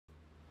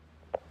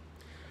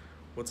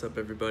What's up,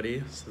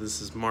 everybody? So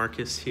this is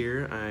Marcus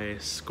here. I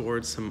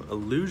scored some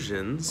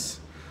Illusions,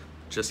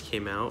 just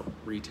came out,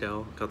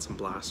 retail, got some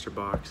blaster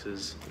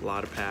boxes, a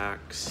lot of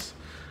packs,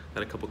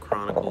 got a couple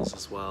Chronicles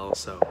as well.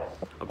 So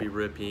I'll be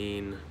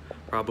ripping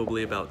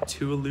probably about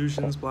 2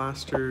 Illusions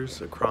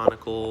blasters, a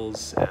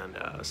Chronicles, and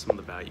some of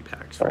the value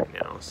packs right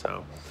now.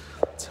 So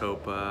let's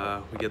hope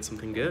we get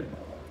something good.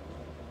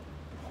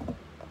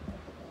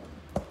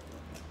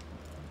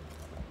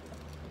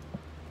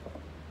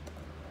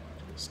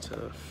 It's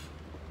tough.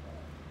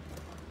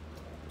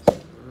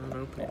 Not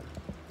opening.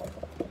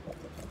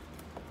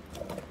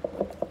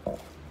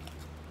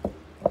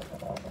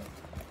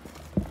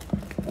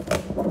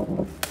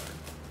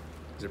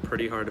 These are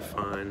pretty hard to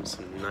find.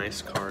 Some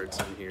nice cards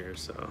in here,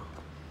 so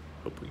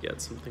hope we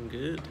get something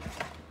good.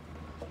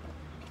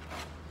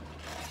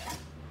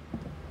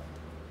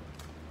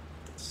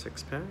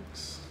 6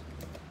 packs.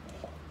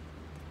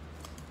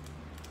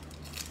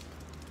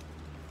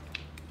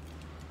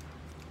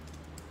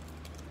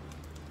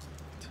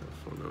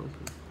 Tough one to open.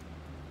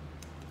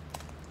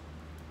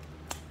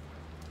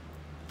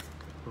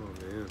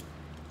 Oh man.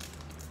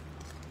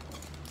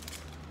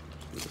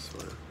 This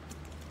way.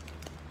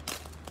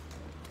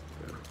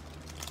 Yeah.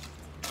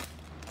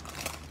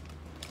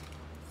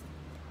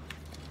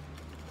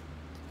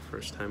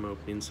 First time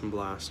opening some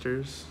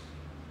blasters.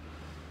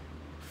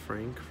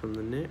 Frank from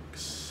the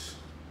Knicks.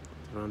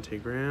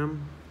 Devontae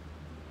Graham.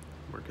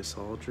 Marcus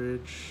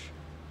Aldridge.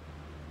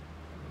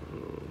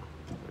 Oh,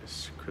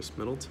 nice. Chris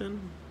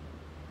Middleton.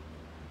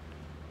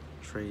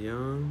 Trae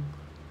Young.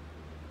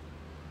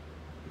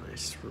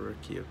 Nice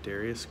rookie of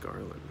Darius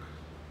Garland.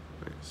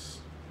 Nice.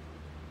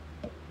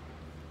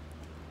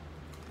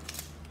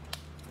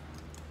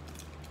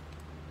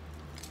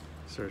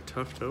 These are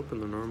tough to open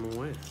the normal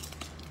way.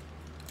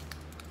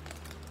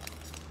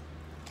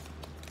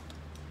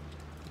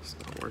 It's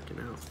not working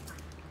out.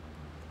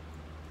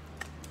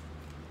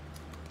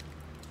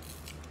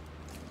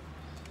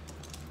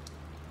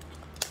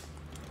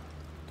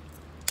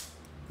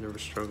 Never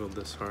struggled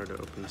this hard to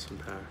open some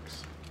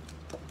packs.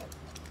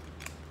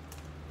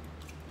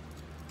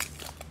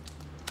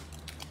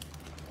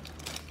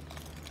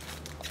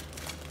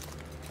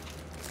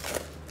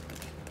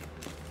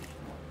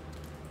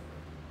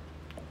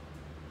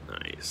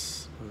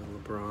 Nice.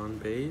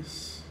 Lebron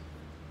base.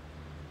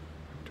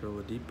 Victor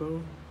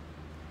Oladipo.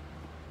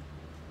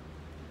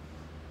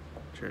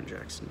 Jaren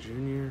Jackson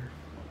Jr.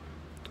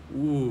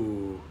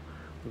 Ooh,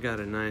 we got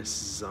a nice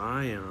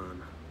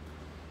Zion.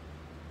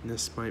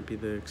 This might be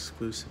the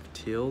exclusive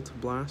teal to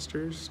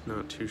blasters.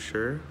 Not too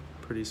sure.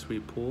 Pretty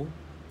sweet pull.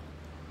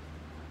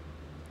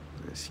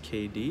 Nice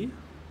KD.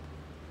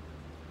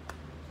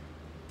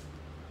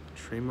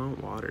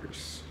 Tremont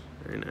Waters.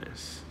 Very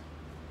nice.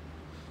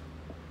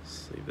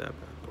 Let's leave that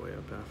bad boy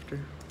up after.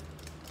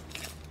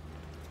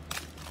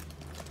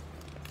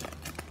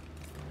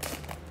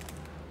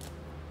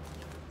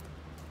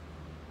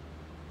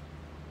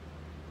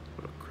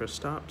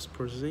 Kristaps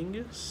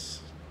Porzingis.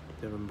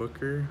 Devin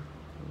Booker.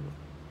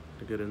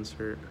 A good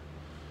insert.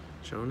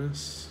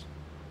 Jonas.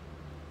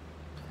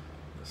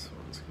 This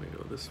one's gonna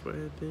go this way,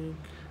 I think.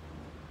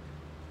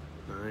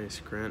 Nice.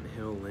 Grant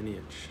Hill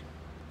lineage.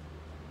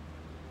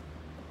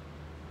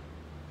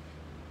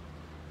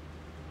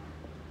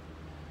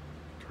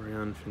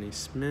 Dorian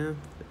Finney-Smith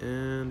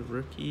and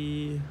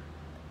rookie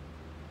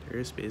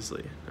Darius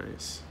Bazley.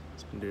 Nice.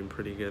 He's been doing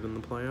pretty good in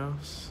the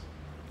playoffs.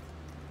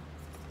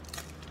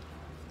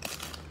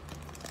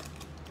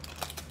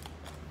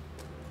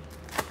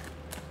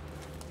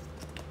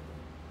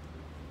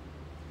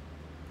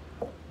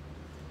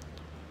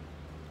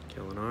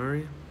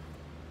 Gallinari,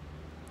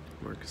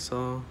 Marcus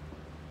Gasol,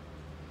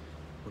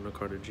 Wendell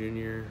Carter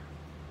Jr.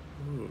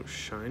 Ooh,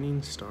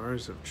 Shining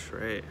Stars of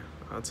Trae.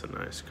 That's a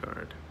nice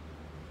card.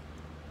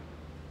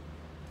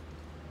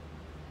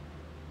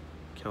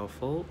 Cal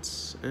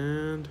Fultz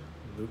and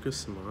Luka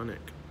Simonik.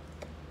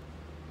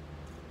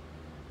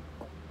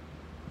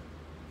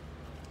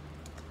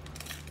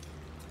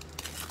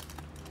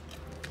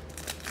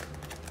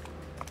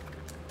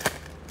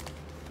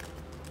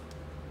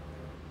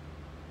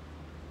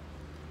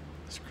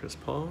 Chris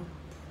Paul,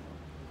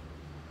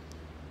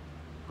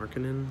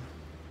 Markkanen,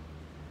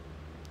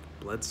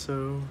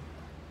 Bledsoe,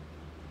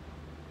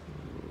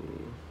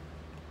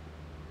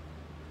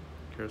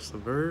 Karis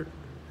LeVert,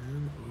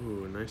 and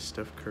ooh, a nice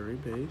Steph Curry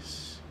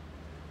base.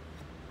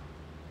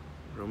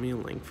 Romeo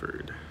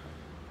Langford.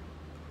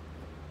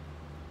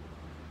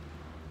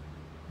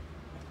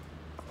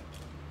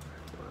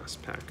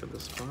 Last pack of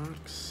this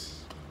box.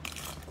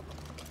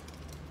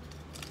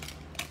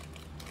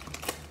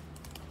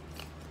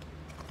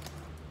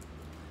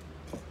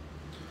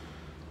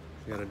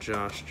 Got a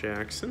Josh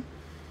Jackson,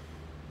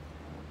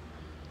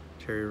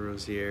 Terry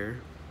Rozier,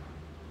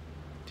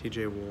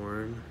 TJ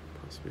Warren,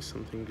 possibly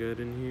something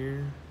good in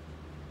here.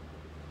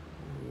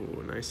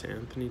 Ooh, nice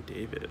Anthony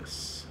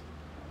Davis.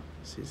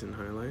 Season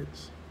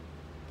highlights.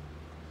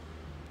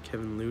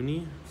 Kevin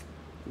Looney.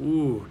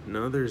 Ooh,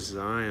 another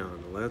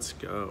Zion. Let's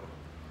go.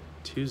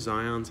 2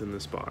 Zions in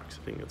this box.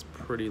 I think that's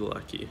pretty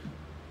lucky.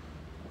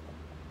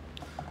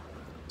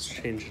 Let's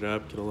change it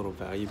up, get a little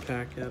value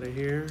pack out of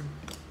here.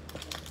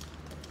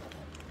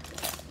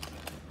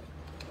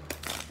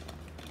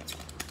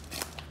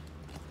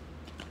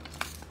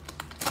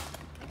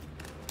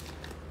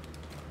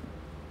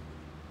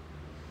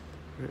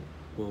 All right,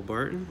 Will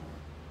Barton,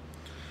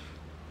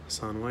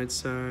 Hassan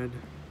Whiteside,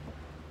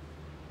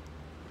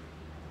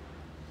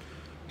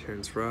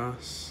 Terrence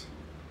Ross,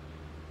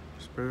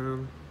 Chris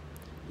Brown,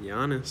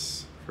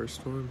 Giannis,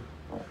 first one.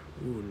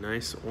 Ooh,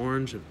 nice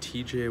orange of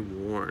TJ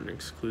Warren,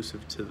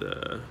 exclusive to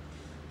the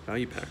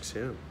value packs,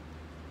 yeah.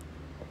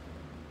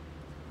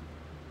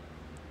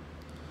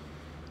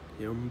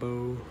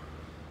 Yumbo,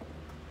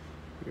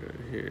 right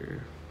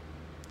here.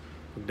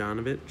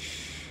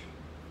 Bogdanovich,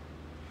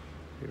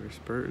 Harris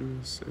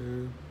Burtons,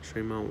 and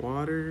Tremont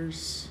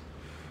Waters,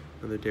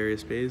 another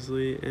Darius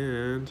Baisley,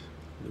 and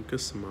Luka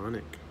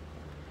Samanic.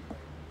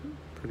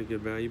 Pretty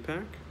good value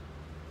pack.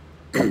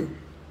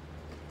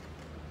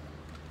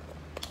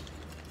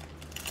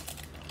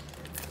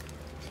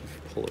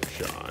 Pull a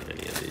jaw on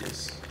any of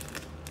these.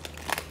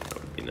 That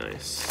would be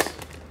nice.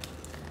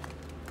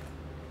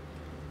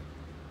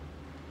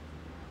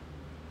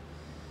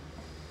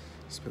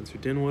 Spencer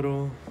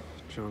Dinwiddie,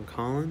 John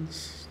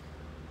Collins,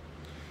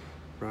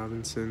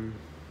 Robinson,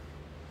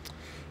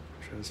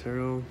 Trez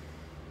Harrell,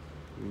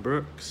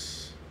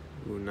 Brooks.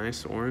 Ooh,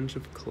 nice orange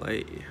of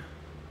Clay.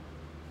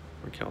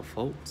 Markelle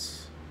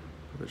Fultz,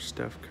 another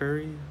Steph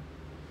Curry,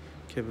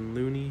 Kevin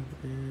Looney,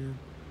 and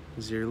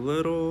Zir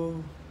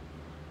Little,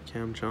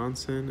 Cam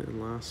Johnson,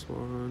 and last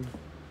one,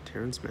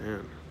 Terrence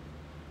Mann.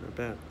 Not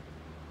bad.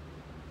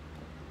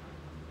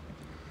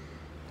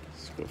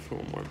 Let's go for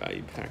one more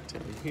value pack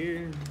down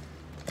here.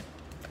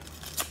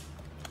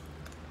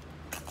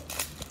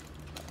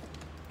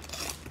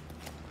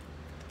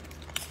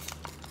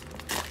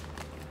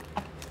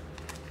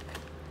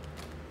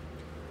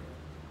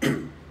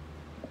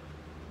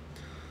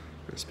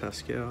 There's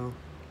Pascal,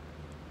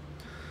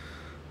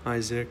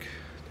 Isaac,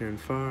 Darren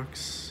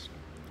Fox,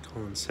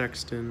 Colin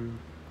Sexton,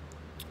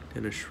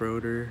 Dennis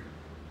Schroeder.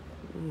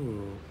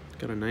 Ooh,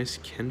 got a nice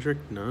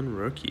Kendrick Nunn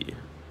rookie.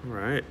 All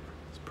right,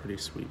 it's a pretty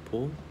sweet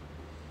pull.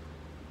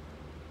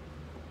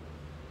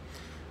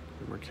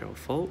 Markelle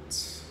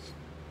Fultz,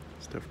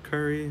 Steph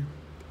Curry,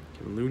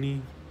 Kevin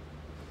Looney,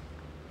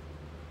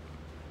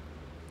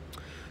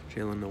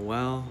 Jalen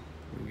Noel.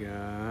 We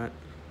got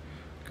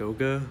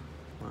Goga,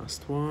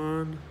 last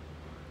one.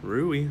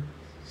 Rui,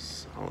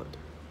 solid.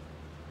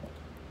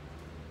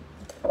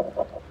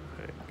 All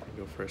right, gonna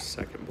go for a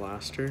second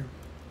blaster.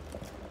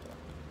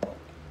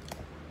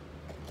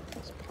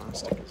 This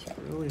plastic is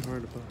really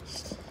hard to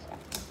bust.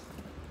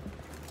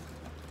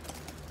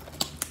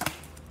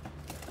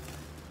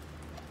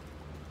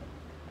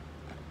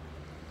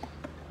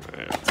 All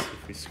right, let's see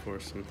if we score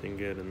something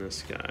good in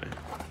this guy.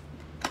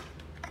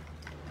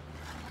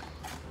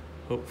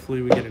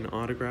 Hopefully we get an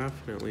autograph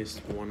in at least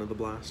one of the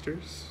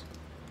blasters.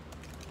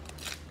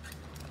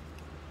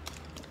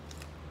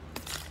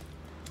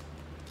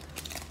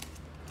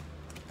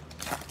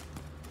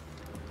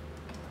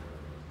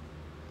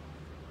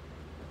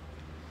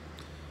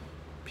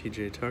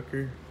 PJ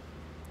Tucker,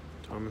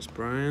 Thomas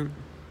Bryant,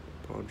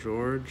 Paul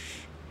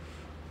George.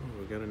 Oh,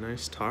 we got a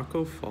nice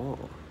Taco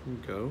Fall. Here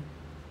we go.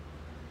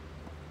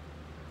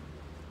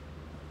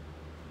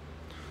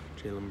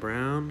 Jaylen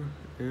Brown,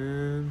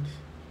 and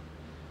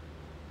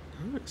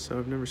nice. So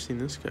I've never seen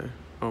this guy.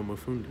 Oh,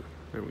 Mofundu.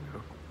 There we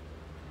go.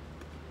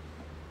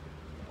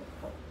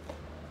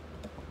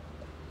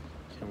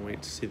 Can't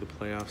wait to see the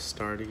playoffs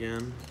start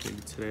again.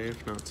 Maybe today,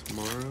 if not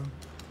tomorrow.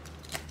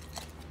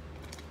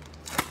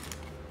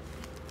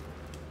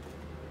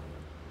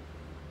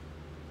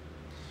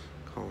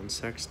 Colin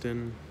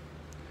Sexton,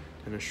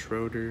 Dennis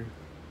Schroeder,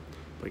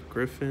 Blake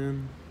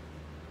Griffin.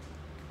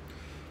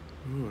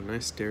 Ooh, a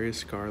nice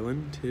Darius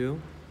Garland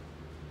too.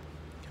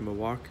 Kemba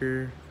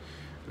Walker,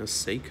 and a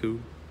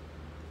Sekou.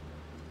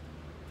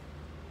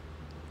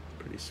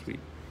 Pretty sweet.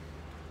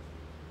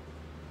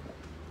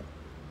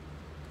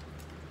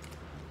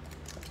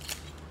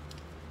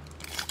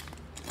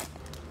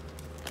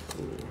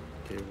 Ooh,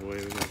 gave away.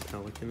 We got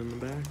Pelican in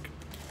the back.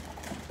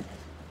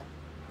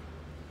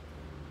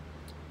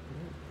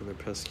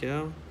 Another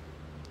Pascal.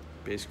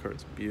 Base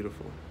card's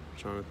beautiful.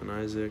 Jonathan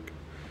Isaac,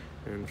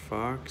 Aaron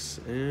Fox,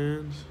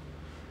 and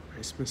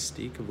nice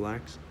Mystique of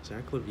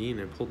Zach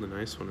LaVine. I pulled a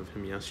nice one of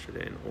him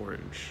yesterday in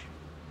orange.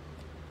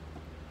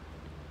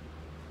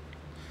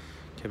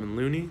 Kevin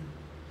Looney.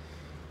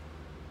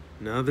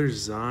 Another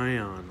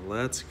Zion.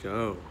 Let's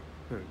go.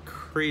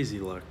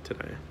 Crazy luck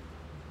today.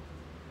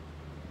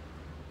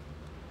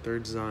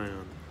 Third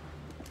Zion.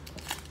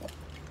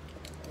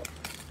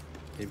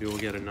 Maybe we'll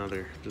get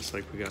another, just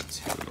like we got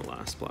two in the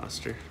last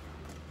blaster.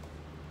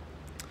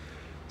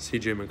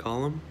 CJ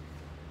McCollum,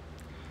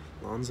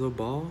 Lonzo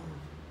Ball,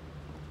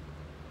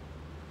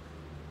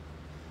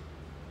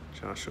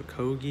 Josh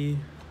Okogie,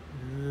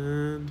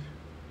 and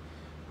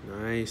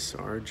nice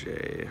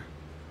RJ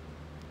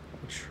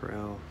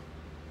Trell.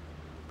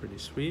 Pretty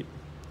sweet.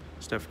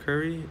 Steph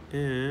Curry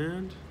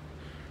and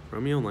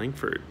Romeo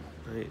Langford.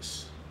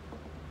 Nice.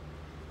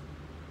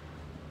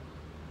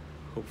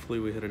 Hopefully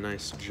we hit a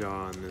nice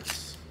jaw on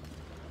this.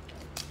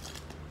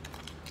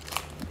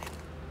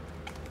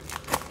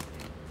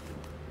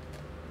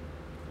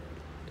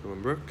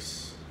 Dylan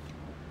Brooks,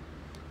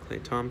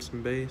 Klay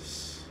Thompson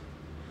base,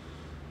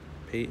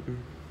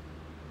 Peyton,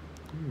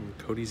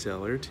 Cody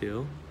Zeller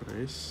teal,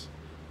 nice,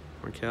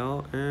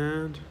 Markel,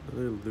 and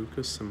another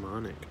Luka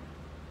Simonic.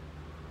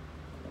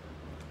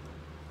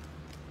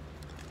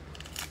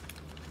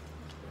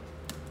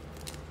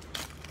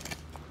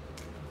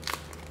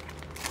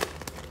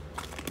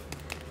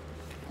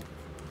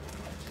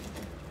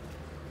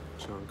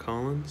 John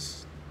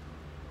Collins,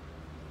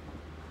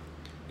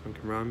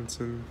 Duncan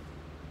Robinson,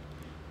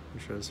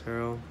 Montrezl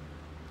Harrell.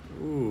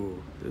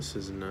 Ooh, this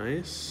is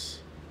nice.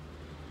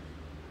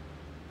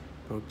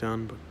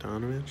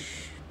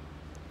 Bogdanovich.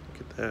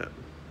 Look at that.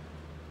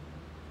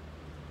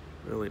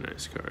 Really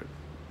nice card.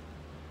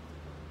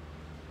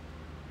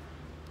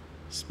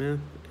 Smith,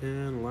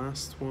 and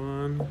last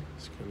one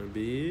is gonna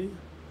be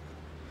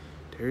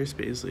Darius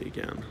Baisley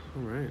again.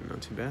 All right,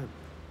 not too bad.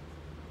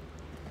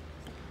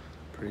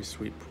 Pretty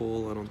sweet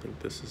pull. I don't think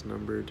this is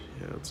numbered.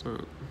 Yeah, it's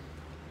not.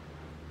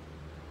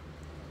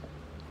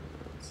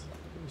 Let's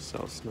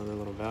sell us another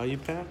little value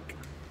pack.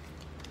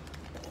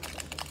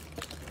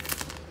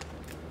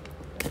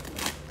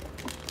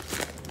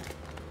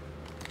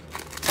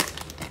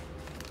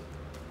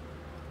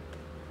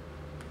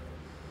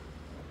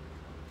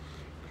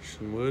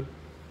 Christian Wood,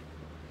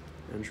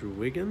 Andrew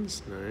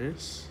Wiggins,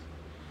 nice.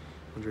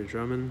 Andre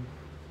Drummond,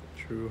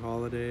 Drew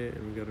Holiday,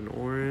 and we got an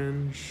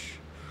orange.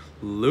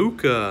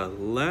 Luka,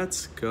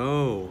 let's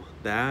go.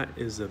 That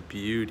is a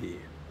beauty.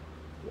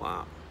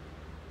 Wow.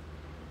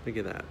 Look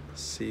at that,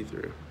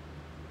 see-through.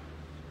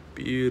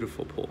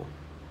 Beautiful pull.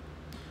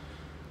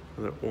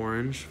 Another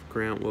orange,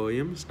 Grant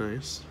Williams,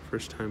 nice.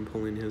 First time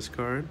pulling his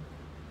card.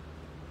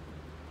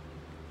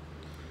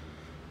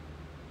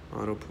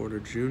 Otto Porter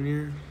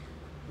Jr.,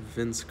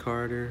 Vince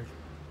Carter,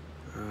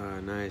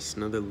 nice.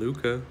 Another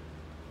Luka.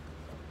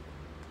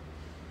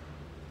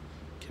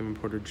 Kevin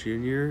Porter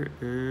Jr.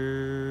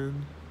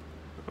 and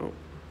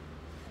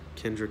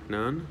Kendrick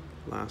Nunn.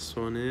 Last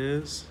one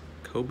is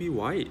Kobe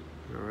White.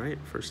 All right,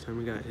 first time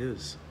we got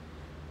his.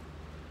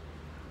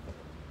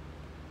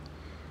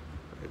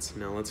 All right, so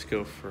now let's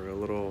go for a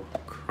little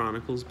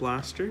Chronicles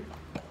blaster.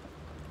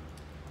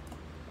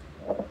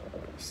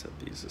 Set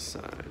these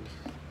aside.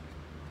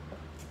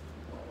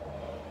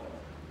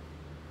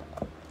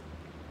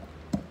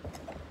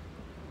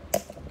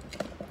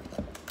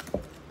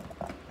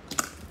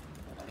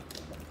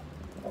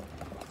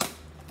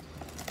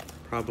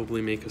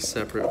 Probably make a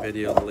separate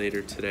video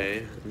later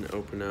today and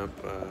open up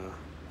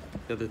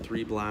the other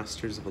 3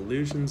 blasters of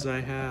illusions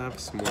I have,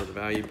 some more of the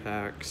value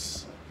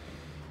packs,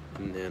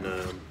 and then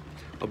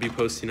I'll be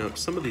posting up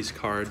some of these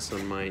cards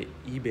on my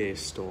eBay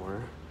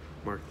store.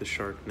 Mark the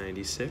Shark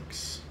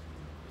 96.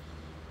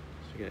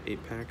 So we got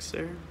 8 packs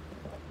there.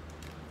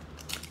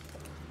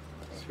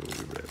 Let's see what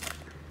we read.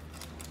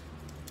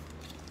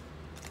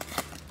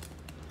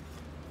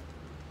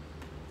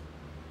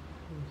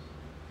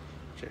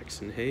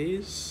 Jackson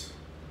Hayes.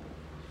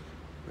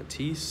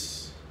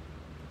 Matisse,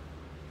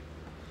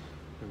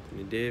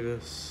 Anthony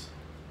Davis,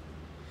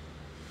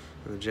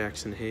 and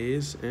Jackson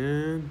Hayes,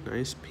 and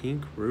nice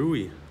pink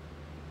Rui.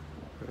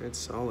 All right,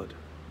 solid.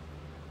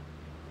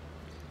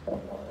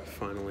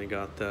 Finally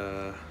got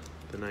the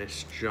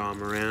nice Ja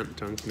Morant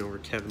dunking over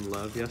Kevin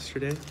Love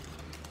yesterday.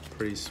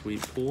 Pretty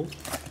sweet pull.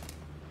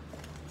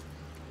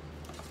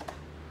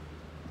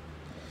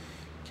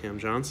 Cam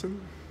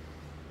Johnson.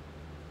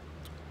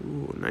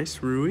 Ooh,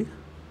 nice Rui.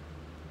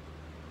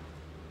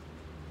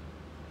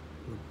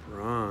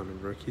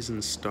 Lebron, Rookies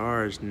and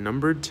Stars,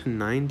 numbered to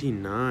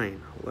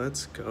 99.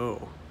 Let's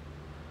go.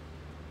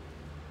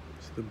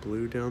 See the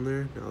blue down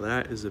there? Now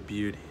that is a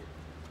beauty.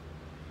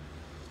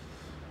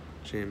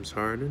 James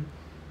Harden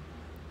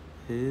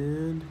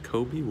and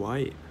Kobe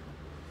White.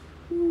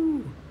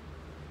 Ooh.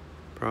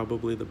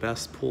 Probably the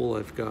best pull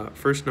I've got.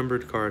 First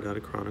numbered card out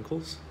of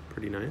Chronicles.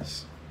 Pretty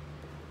nice.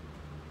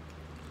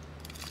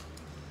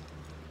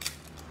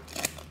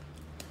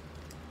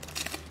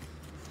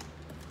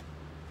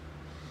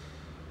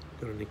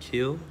 Go to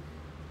Nikhil,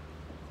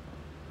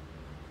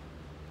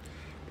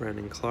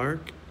 Brandon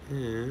Clark,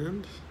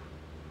 and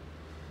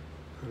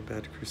not a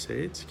bad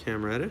Crusades,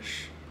 Cam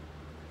Reddish,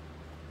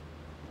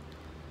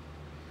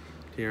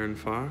 De'Aaron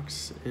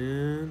Fox,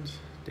 and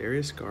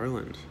Darius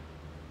Garland.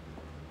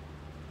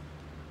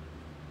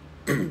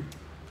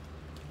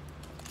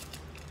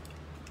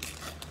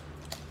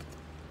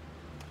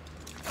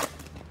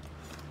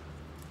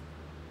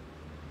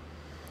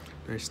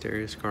 Nice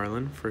Darius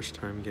Garland, first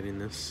time getting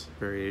this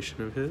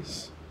variation of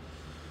his.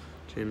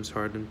 James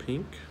Harden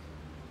pink.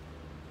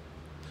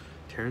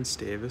 Terrence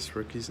Davis,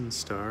 Rookies and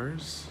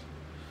Stars.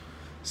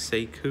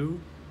 Sekou,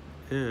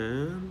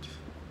 and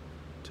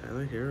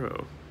Tyler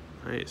Hero.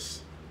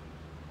 Nice.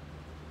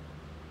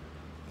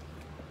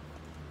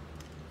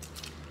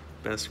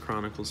 Best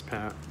Chronicles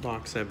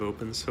box I've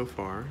opened so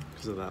far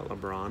because of that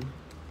LeBron.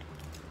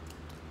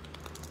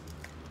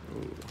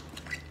 Ooh.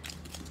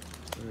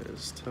 That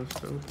is tough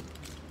to open.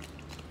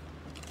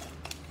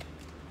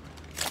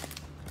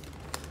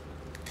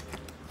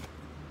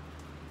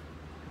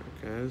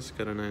 guys.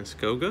 Got a nice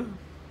Goga.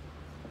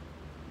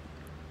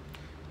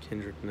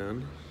 Kendrick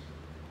Nunn.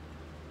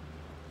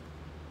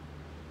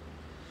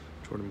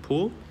 Jordan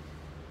Poole.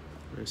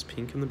 Nice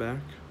pink in the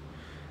back.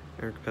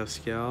 Eric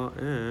Pascal.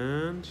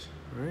 And,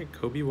 all right,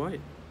 Kobe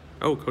White.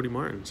 Oh, Cody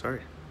Martin,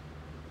 sorry.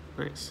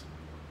 Nice.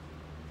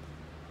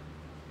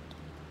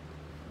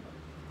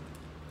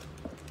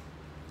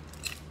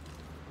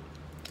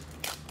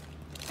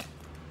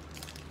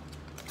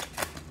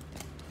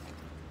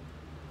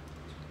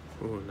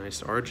 Oh,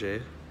 nice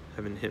RJ.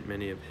 Haven't hit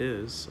many of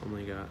his.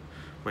 Only got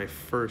my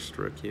first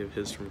rookie of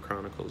his from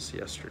Chronicles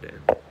yesterday.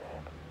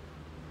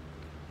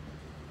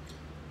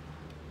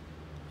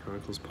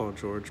 Chronicles Paul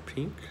George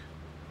pink.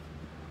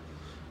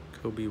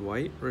 Kobe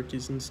White,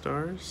 rookies and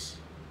stars.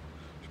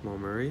 Jamal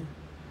Murray.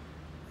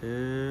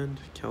 And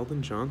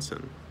Keldon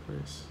Johnson.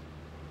 Nice.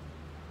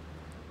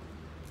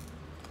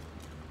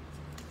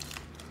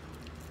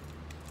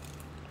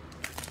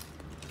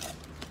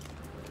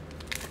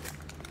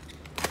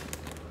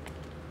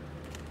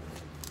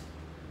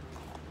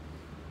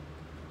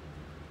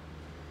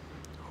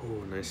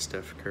 Oh, nice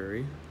Steph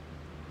Curry.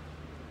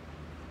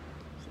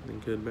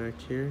 Something good back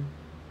here.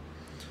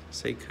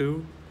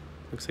 Sekou.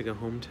 Looks like a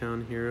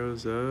hometown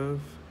heroes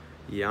of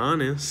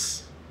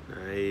Giannis.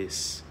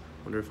 Nice.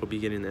 Wonder if he'll be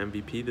getting the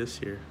MVP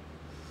this year.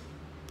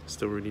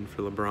 Still rooting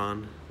for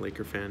LeBron.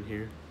 Laker fan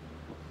here.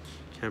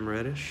 Cam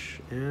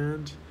Reddish.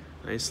 And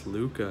nice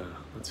Luka.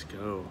 Let's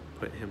go.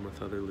 Put him with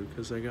other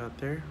Lukas I got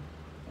there.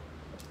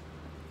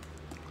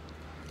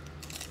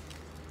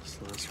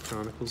 This last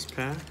Chronicles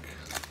pack.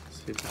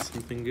 See if it's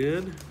something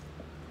good.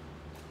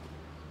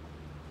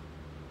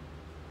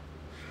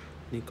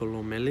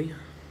 Nicolo Melli.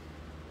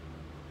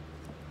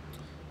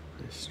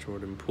 Nice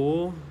Jordan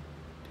Poole.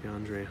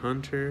 DeAndre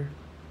Hunter.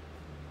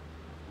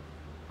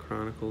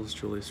 Chronicles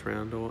Julius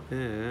Randle.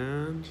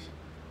 And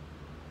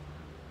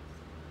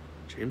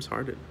James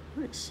Harden.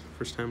 Nice.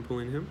 First time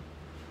pulling him.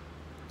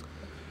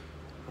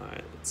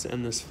 Alright, let's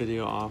end this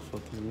video off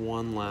with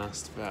one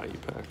last value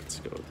pack. Let's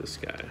go with this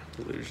guy.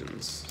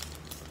 Illusions.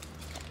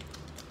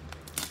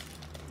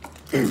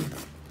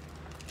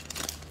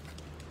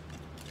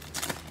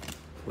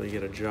 Hopefully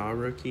get a jaw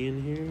rookie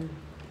in here.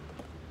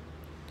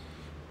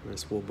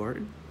 Nice Will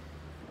Barton.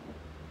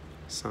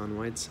 Hassan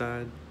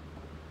Whiteside.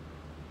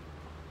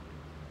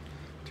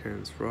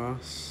 Terrence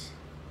Ross.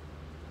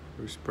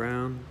 Bruce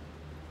Brown.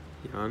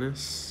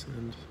 Giannis.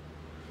 And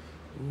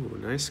ooh,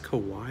 nice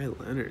Kawhi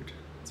Leonard.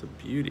 It's a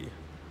beauty.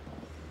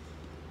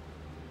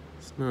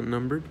 It's not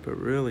numbered, but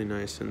really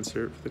nice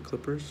insert for the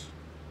Clippers.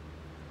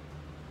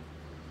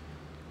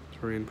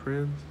 Torian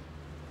Prince,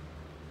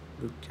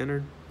 Luke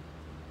Kennard,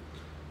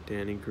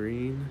 Danny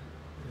Green,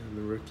 and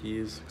the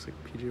rookies, looks like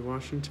PJ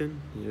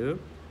Washington, yep.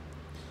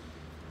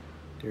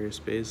 Darius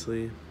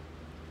Baisley,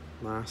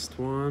 last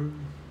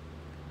one.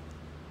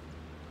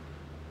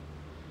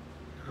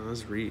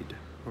 Nas Reed,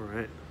 all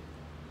right.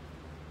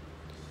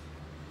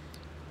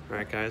 All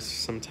right, guys,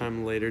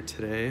 sometime later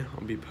today,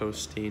 I'll be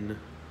posting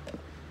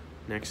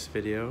next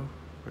video,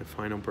 my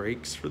final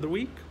breaks for the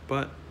week,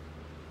 but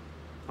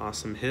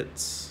awesome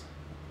hits.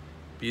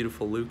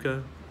 Beautiful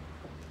Luka,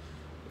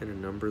 and a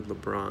numbered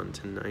LeBron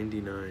to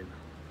 99.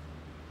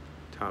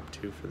 Top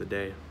 2 for the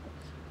day.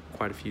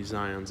 Quite a few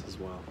Zions as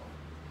well.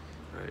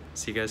 All right,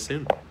 see you guys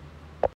soon.